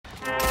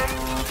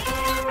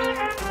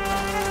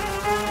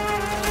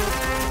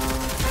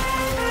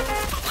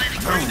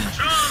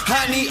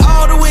need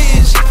all the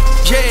wins,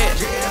 yeah.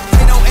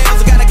 Ain't no L's,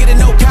 I gotta get it,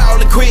 no call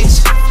it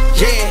quits,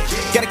 yeah.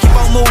 Gotta keep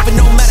on moving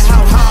no matter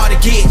how hard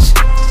it gets,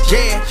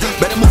 yeah.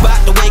 Better move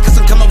out the way cause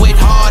I'm coming with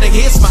harder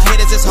hits. My head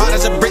is as hard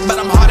as a brick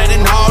but I'm harder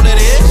than all it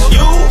is.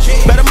 You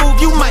better move,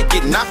 you might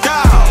get knocked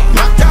out,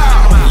 knocked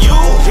out. You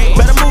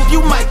better move,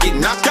 you might get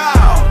knocked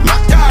out,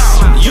 knocked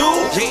out. You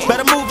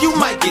better move, you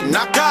might get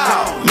knocked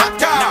out,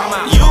 knocked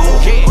out. You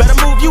better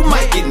move, you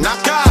might get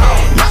knocked out,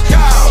 knocked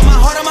out. My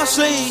heart on my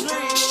sleeve,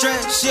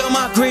 stress, shield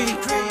my greed.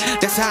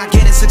 That's how I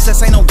get it,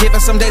 success ain't no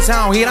giving. Some days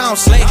I don't eat, I don't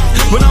sleep.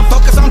 When I'm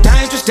focused, I'm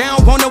dangerous. They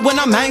don't want it when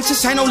I'm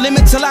anxious. Ain't no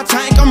limit till I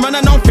tank. I'm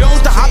running on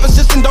fumes. The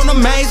opposition don't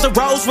amaze. The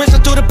roads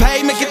racing through the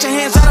pavement. Get your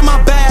hands out of my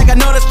bag. I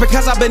know this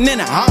because I've been in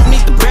it. I don't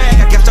need to brag.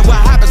 I guess that's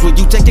what happens when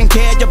you taking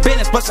care of your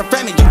business. But some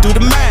family, you do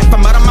the math.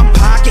 I'm out of my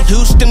pocket.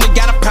 Houston, we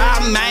got a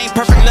problem. I ain't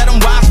perfect, let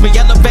them watch me.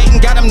 Elevating,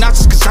 got them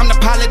nauseous. Cause I'm the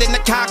pilot in the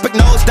cockpit.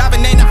 Nose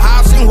diving in the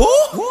housing.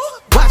 Woo!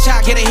 Watch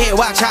out, get ahead.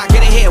 Watch out,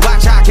 get ahead.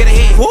 Watch out, get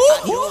ahead. Woo!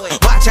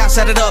 Watch out,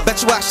 set it up,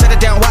 bet you I shut it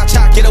down. Watch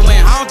out, get a win.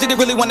 I don't think they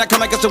really wanna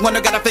come against the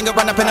winner. Got a finger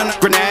run up in on a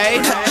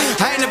grenade.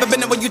 I ain't never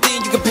been there when you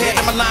think you compare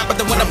to my line, but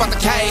the winner about the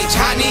cage.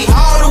 I need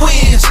all the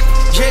wins,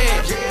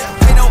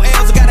 yeah. Ain't no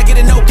L's, I gotta get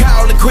it, no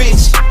call it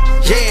quits,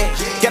 yeah.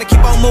 Gotta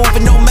keep on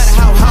moving no matter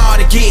how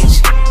hard it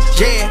gets,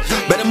 yeah.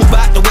 Better move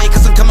out the way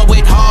cause I'm coming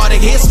with harder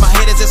hits. My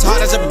head is as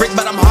hard as a brick,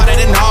 but I'm harder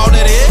than all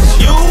it is.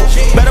 You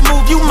better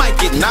move, you might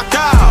get knocked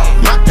out.